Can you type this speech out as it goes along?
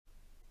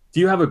Do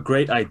you have a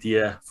great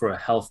idea for a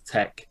health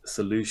tech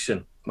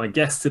solution? My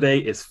guest today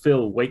is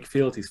Phil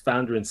Wakefield. He's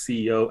founder and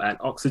CEO at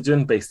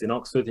Oxygen, based in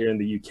Oxford here in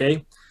the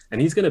UK.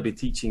 And he's going to be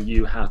teaching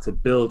you how to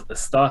build a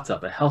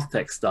startup, a health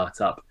tech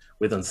startup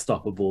with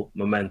unstoppable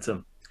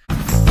momentum.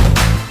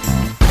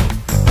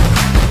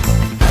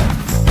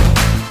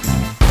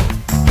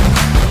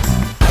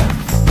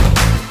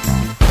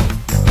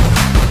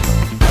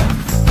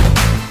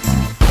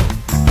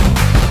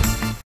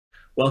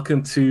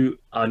 Welcome to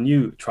our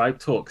new Tribe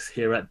Talks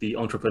here at the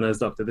Entrepreneurs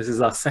Doctor. This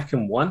is our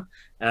second one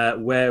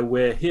where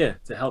we're here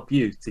to help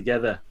you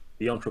together,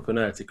 the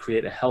entrepreneur, to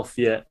create a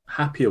healthier,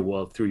 happier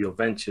world through your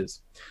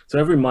ventures. So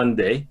every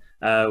Monday,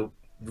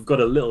 we've got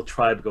a little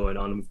tribe going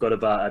on. We've got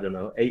about, I don't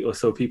know, 8 or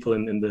so people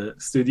in the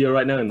studio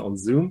right now and on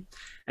Zoom.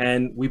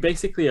 And we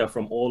basically are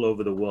from all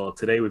over the world.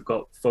 Today, we've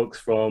got folks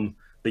from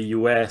the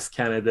US,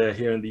 Canada,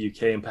 here in the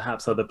UK, and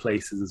perhaps other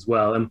places as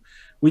well. And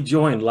we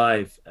join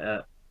live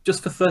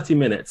just for 30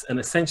 minutes. And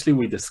essentially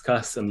we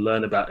discuss and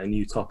learn about a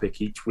new topic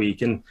each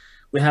week. And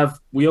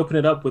we open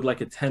it up with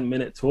like a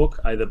 10-minute talk,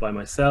 either by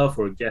myself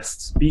or a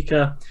guest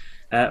speaker.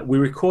 We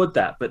record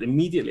that, but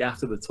immediately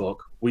after the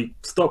talk, we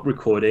stop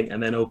recording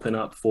and then open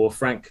up for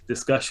frank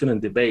discussion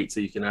and debate. So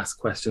you can ask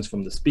questions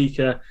from the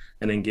speaker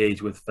and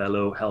engage with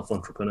fellow health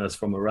entrepreneurs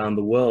from around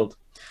the world.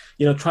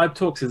 You know, Tribe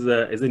Talks is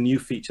a new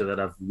feature that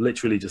I've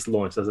literally just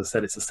launched. As I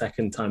said, it's the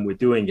second time we're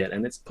doing it,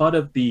 and it's part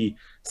of the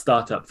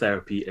Startup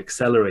Therapy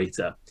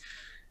Accelerator.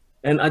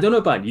 And I don't know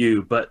about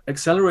you, but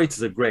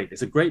accelerators are great.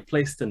 It's a great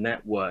place to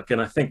network.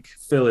 And I think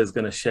Phil is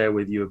going to share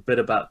with you a bit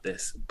about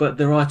this. But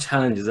there are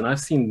challenges, and I've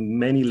seen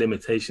many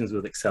limitations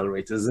with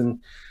accelerators.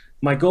 And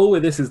my goal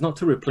with this is not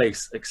to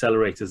replace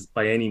accelerators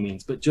by any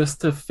means, but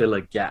just to fill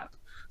a gap.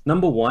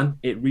 Number one,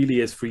 it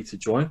really is free to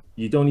join.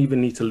 You don't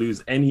even need to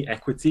lose any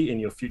equity in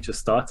your future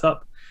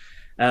startup.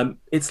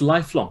 It's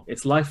lifelong.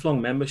 It's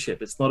lifelong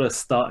membership. It's not a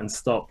start and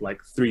stop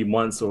like 3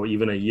 months or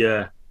even a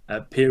year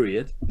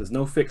period. There's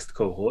no fixed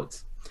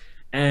cohorts.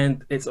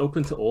 And it's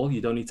open to all.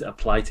 You don't need to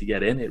apply to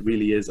get in. It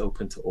really is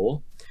open to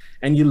all.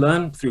 And you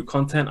learn through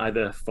content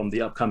either from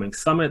the upcoming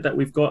summit that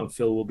we've got, and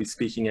Phil will be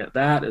speaking at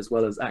that, as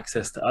well as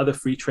access to other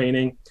free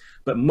training.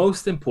 But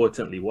most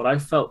importantly, what I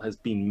felt has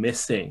been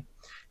missing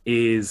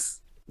is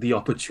the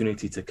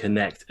opportunity to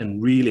connect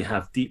and really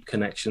have deep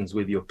connections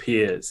with your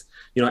peers,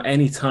 you know,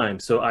 anytime.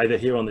 So either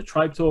here on the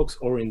Tribe Talks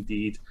or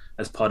indeed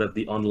as part of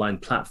the online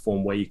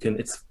platform where you can,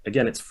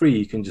 it's free.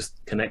 You can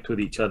just connect with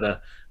each other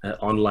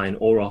online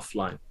or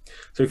offline.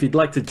 So if you'd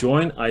like to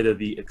join either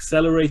the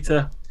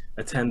accelerator,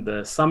 attend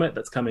the summit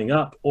that's coming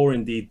up, or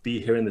indeed be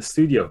here in the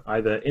studio,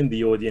 either in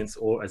the audience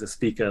or as a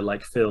speaker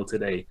like Phil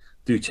today,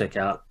 do check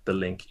out the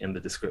link in the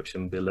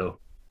description below.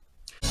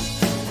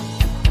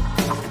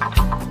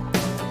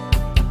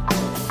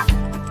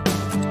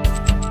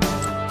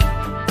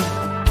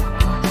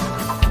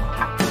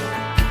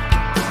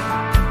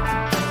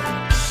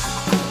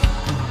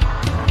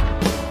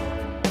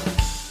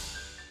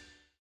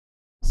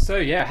 So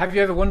yeah, have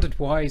you ever wondered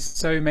why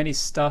so many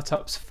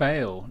startups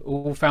fail?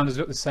 All founders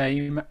look the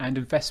same and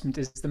investment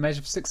is the measure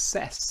of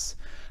success.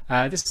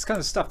 This is kind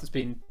of stuff that's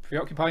been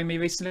preoccupying me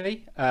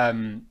recently.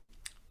 I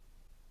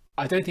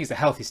don't think it's a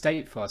healthy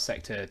state for our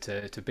sector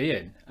to be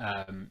in.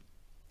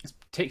 It's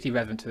particularly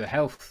relevant to the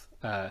health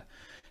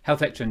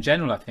sector in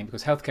general, I think,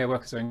 because healthcare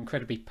workers are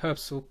incredibly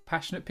purposeful,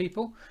 passionate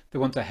people that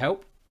want to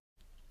help.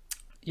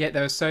 Yet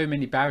there are so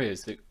many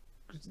barriers that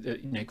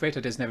you know, great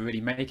ideas never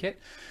really make it.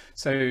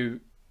 So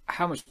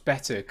how much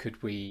better could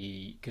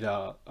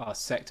our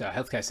sector, our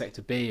healthcare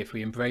sector, be if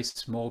we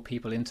embraced more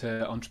people into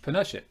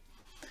entrepreneurship?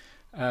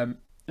 And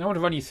I want to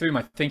run you through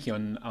my thinking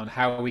on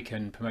how we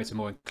can promote a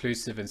more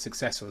inclusive and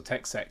successful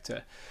tech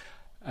sector.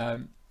 Yeah,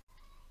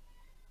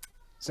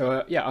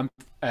 I'm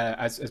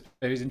as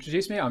Barry's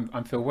introduced me,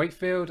 I'm Phil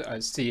Wakefield,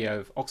 CEO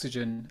of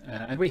Oxygen,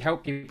 and we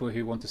help people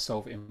who want to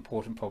solve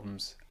important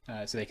problems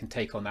so they can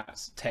take on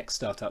that tech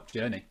startup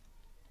journey.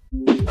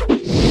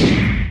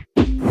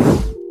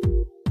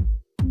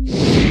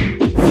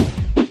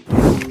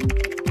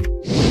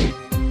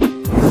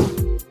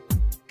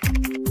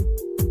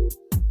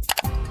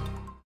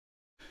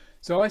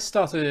 So I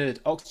started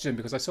Oxygen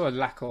because I saw a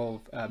lack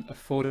of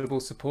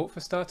affordable support for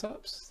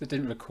startups that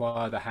didn't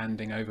require the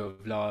handing over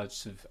of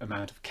large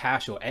amount of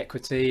cash or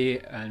equity,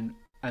 and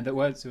that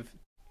were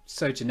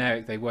so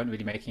generic they weren't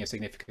really making a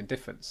significant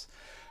difference.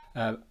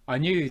 I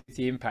knew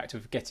the impact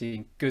of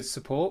getting good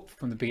support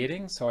from the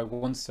beginning, so I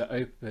wanted to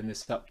open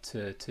this up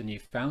to new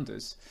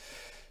founders.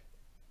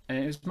 And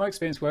it was my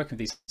experience working with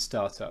these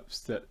startups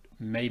that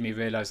made me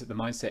realize that the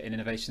mindset in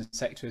innovation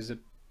sector is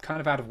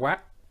kind of out of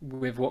whack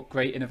with what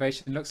great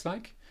innovation looks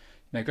like.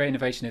 You know, great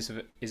innovation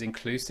is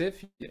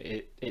inclusive.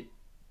 It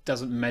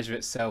doesn't measure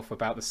itself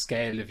about the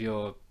scale of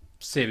your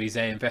Series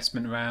A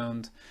investment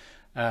round,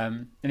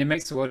 and it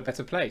makes the world a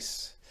better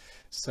place.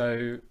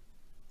 So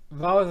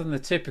rather than the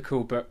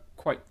typical but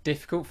quite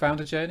difficult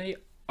founder journey,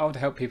 I want to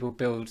help people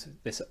build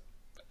this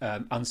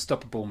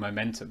unstoppable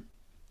momentum.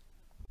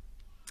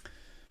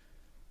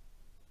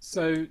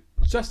 So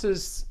just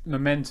as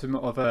momentum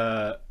of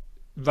a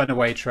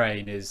runaway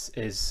train is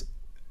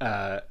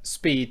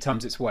speed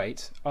times its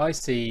weight, I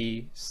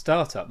see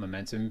startup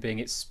momentum being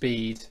its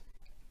speed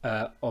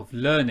of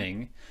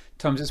learning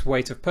times its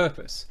weight of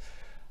purpose.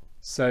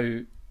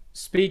 So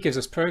speed gives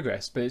us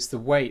progress, but it's the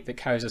weight that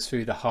carries us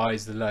through the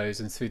highs, the lows,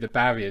 and through the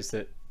barriers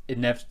that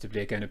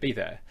inevitably are going to be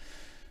there.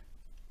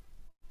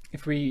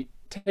 If we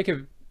take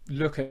a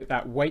look at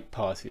that weight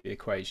part of the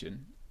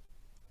equation,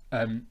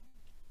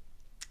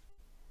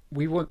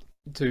 we want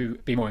to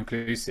be more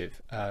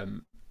inclusive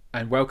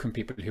and welcome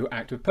people who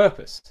act with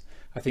purpose.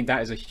 I think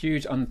that is a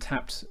huge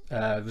untapped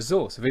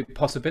resource of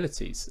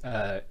possibilities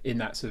in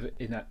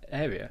that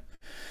area.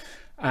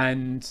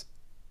 And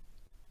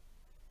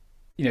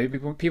we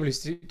want people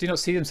who do not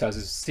see themselves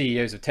as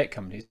CEOs of tech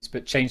companies,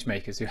 but change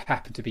makers who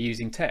happen to be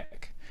using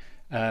tech.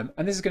 And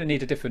this is going to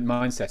need a different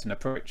mindset and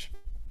approach.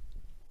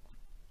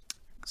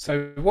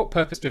 So what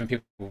purpose-driven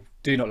people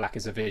do not lack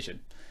is a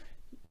vision.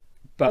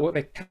 But what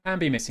they can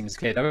be missing is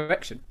clear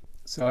direction.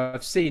 So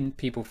I've seen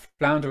people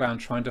flounder around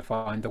trying to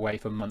find the way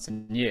for months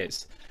and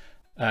years.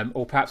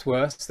 Or perhaps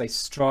worse, they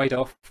stride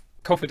off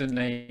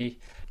confidently,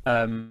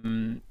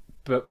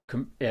 but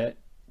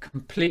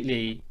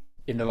completely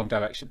in the wrong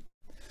direction.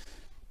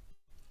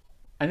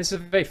 And this is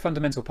a very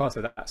fundamental part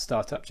of that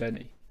startup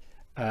journey.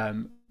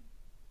 And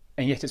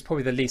yet it's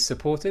probably the least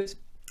supported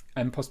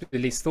and possibly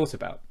the least thought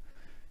about.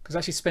 Because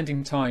actually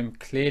spending time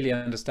clearly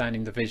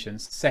understanding the vision,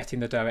 setting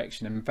the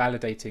direction and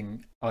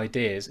validating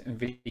ideas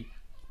and really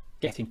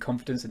getting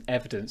confidence and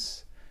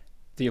evidence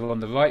that you're on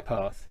the right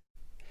path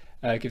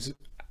gives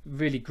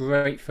really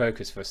great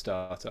focus for a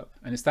startup.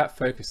 And it's that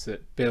focus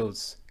that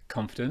builds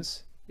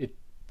confidence. It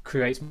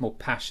creates more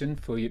passion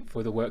for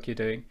the work you're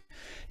doing.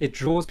 It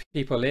draws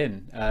people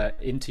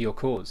into your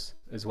cause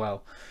as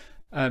well.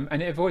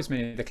 And it avoids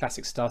many of the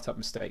classic startup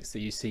mistakes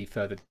that you see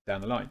further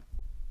down the line.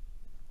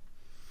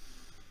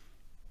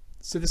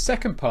 So the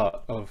second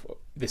part of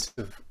this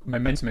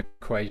momentum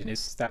equation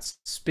is that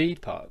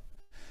speed part.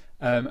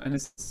 And I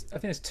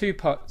think there's two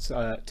parts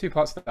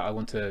that I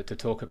want to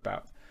talk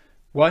about.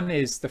 One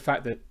is the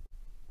fact that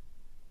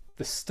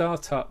the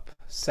startup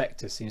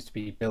sector seems to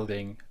be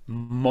building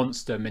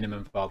monster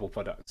minimum viable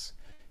products.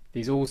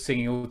 These all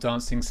singing, all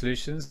dancing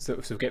solutions that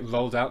sort of get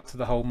rolled out to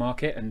the whole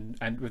market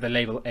and with the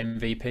label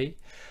MVP.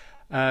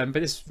 But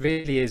this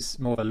really is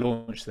more of a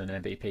launch than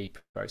an MVP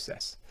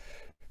process.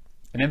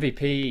 An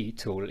MVP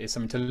tool is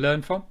something to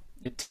learn from.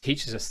 It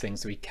teaches us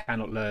things that we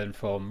cannot learn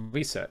from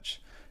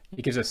research.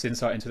 It gives us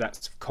insight into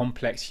that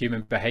complex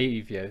human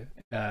behavior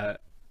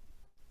that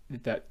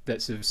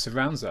sort of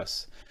surrounds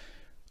us.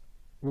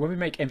 When we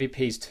make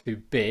MVPs too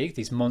big,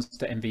 these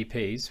monster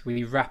MVPs,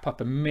 we wrap up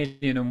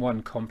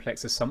 1,000,001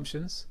 complex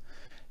assumptions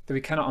that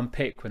we cannot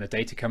unpick when the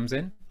data comes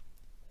in.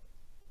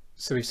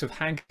 So we've sort of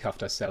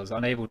handcuffed ourselves,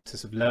 unable to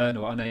sort of learn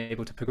or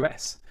unable to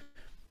progress.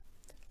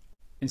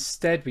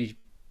 Instead, we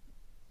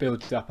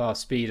build up our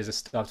speed as a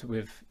startup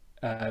with,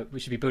 we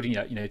should be building,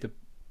 the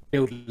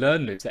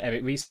build-learn loops that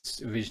Eric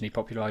Ries originally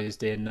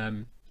popularized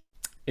in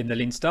the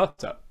Lean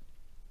Startup.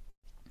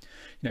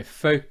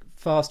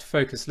 Fast,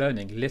 focused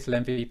learning, little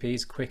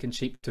MVPs, quick and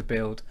cheap to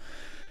build.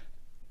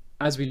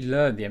 As we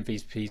learn, the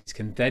MVPs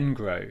can then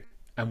grow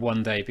and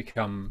one day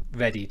become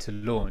ready to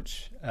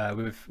launch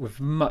with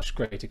much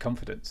greater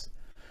confidence.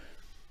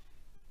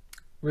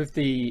 With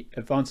the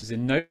advances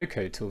in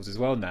no-code tools as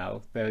well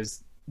now,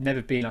 there's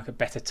never been like a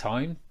better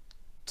time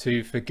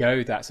to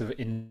forgo that sort of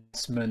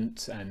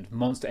investment and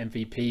monster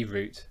MVP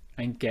route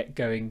and get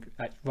going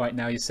right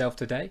now yourself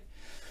today.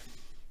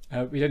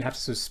 We don't have to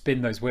sort of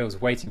spin those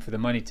wheels waiting for the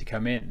money to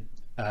come in.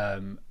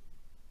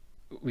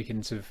 We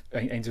can sort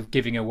of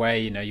giving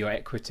away, your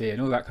equity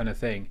and all that kind of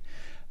thing.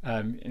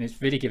 And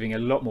it's really giving a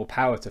lot more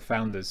power to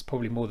founders,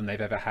 probably more than they've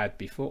ever had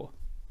before.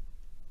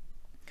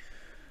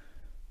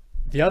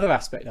 The other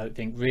aspect, I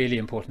think, really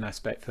important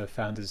aspect for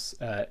founders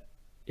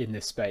in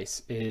this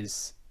space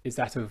is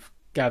that of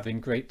gathering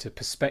greater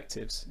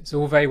perspectives. It's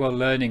all very well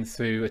learning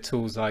through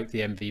tools like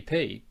the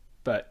MVP,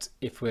 but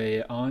if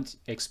we aren't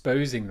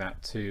exposing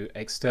that to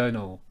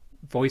external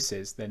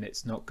voices, then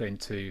it's not going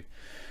to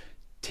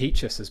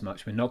teach us as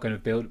much. We're not going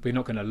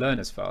to learn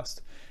as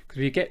fast, because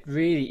we get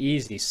really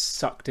easily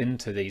sucked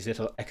into these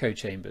little echo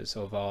chambers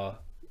of our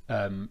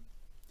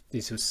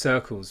these sort of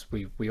circles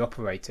we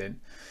operate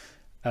in.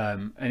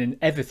 And in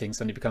everything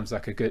suddenly becomes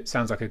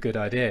sounds like a good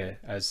idea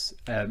as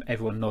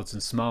everyone nods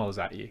and smiles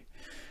at you.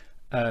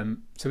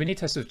 So we need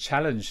to sort of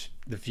challenge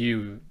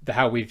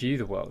how we view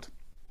the world.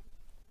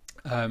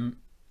 And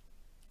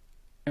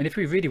if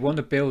we really want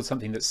to build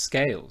something that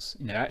scales,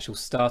 actual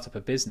startup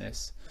a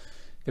business,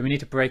 then we need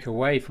to break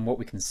away from what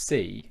we can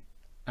see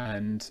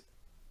and,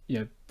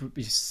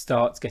 we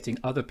start getting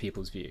other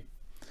people's view.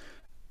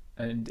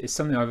 And it's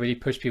something I really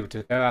push people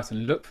to go out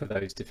and look for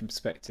those different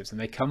perspectives.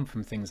 And they come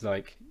from things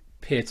like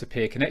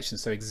peer-to-peer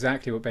connections. So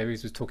exactly what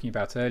Behrooz was talking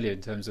about earlier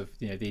in terms of,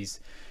 these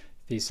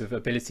sort of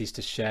abilities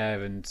to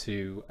share and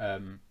to,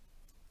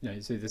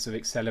 so this sort of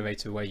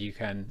accelerator where you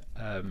can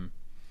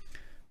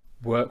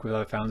work with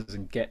other founders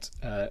and get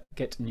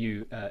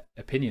new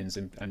opinions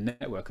and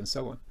network and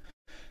so on,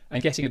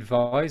 and getting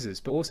advisors,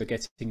 but also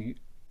getting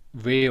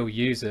real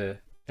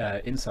user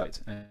insight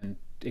and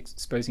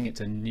exposing it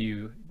to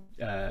new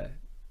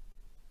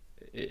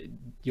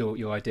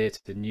your idea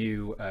to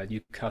new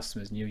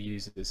customers, new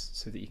users,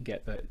 so that you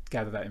can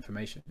gather that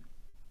information.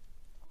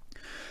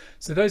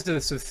 So those are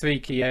the sort of three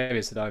key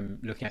areas that I'm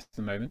looking at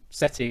the moment: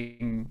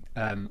 setting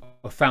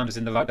our founders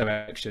in the right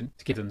direction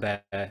to give them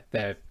their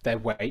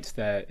weight,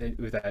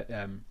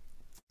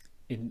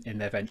 in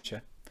their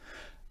venture;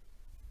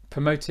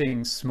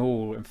 promoting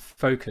small and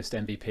focused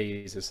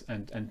MVPs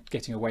and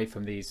getting away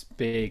from these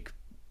big,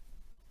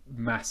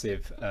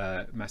 massive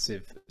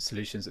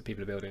solutions that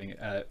people are building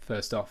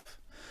first off;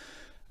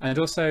 and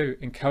also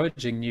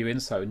encouraging new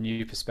insight and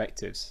new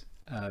perspectives.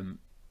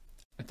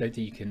 I don't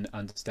think you can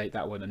understate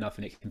that one enough,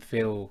 and it can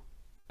feel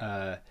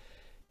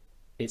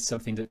it's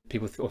something that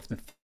people often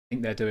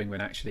think they're doing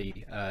when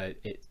actually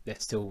they're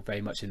still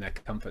very much in their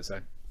comfort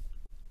zone.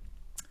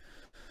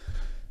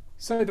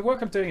 So the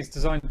work I'm doing is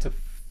designed to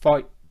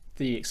fight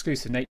the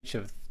exclusive nature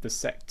of the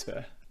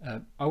sector.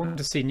 I want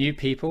to see new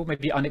people,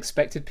 maybe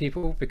unexpected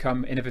people,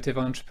 become innovative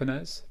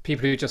entrepreneurs,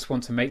 people who just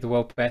want to make the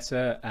world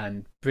better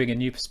and bring a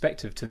new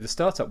perspective to the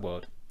startup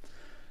world.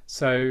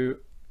 So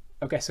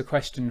I guess a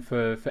question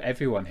for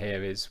everyone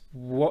here is,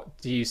 what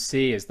do you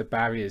see as the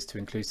barriers to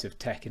inclusive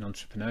tech in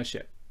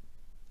entrepreneurship?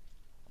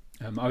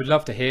 I would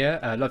love to hear,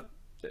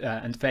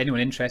 and for anyone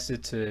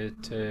interested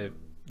to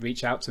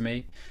reach out to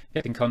me,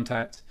 get in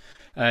contact.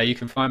 You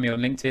can find me on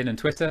LinkedIn and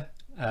Twitter.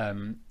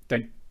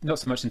 Not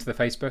so much into the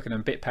Facebook, and I'm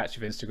a bit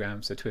patchy of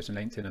Instagram, so Twitter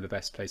and LinkedIn are the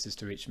best places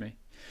to reach me.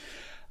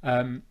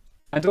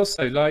 And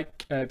also,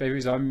 like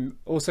Behrooz, I'm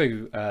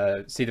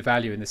also see the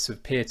value in this sort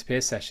of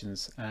peer-to-peer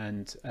sessions,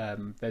 and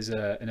there's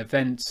an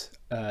event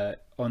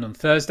on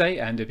Thursday,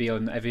 and it'll be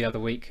on every other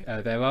week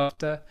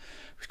thereafter,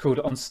 which is called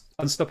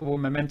Unstoppable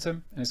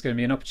Momentum, and it's going to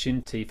be an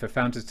opportunity for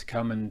founders to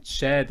come and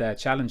share their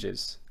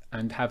challenges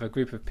and have a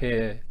group of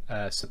peer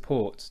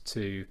support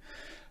to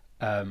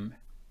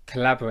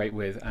collaborate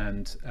with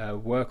and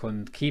work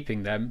on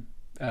keeping them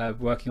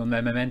working on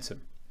their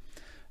momentum.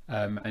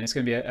 And it's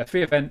going to be a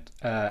free event,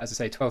 as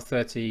I say,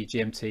 12:30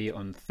 GMT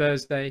on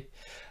Thursday.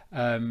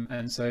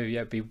 And so, yeah,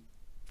 it'd be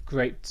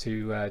great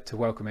to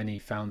welcome any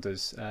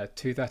founders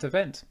to that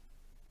event.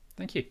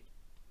 Thank you.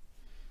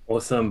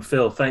 Awesome.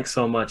 Phil, thanks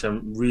so much.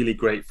 I'm really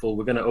grateful.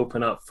 We're going to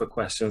open up for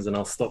questions and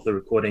I'll stop the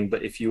recording.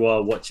 But if you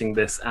are watching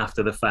this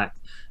after the fact,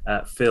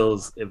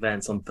 Phil's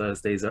events on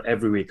Thursdays are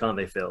every week, aren't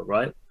they, Phil,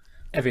 right?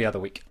 Every other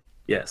week.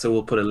 Yeah, so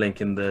we'll put a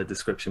link in the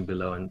description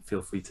below and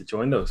feel free to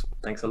join those.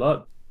 Thanks a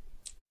lot.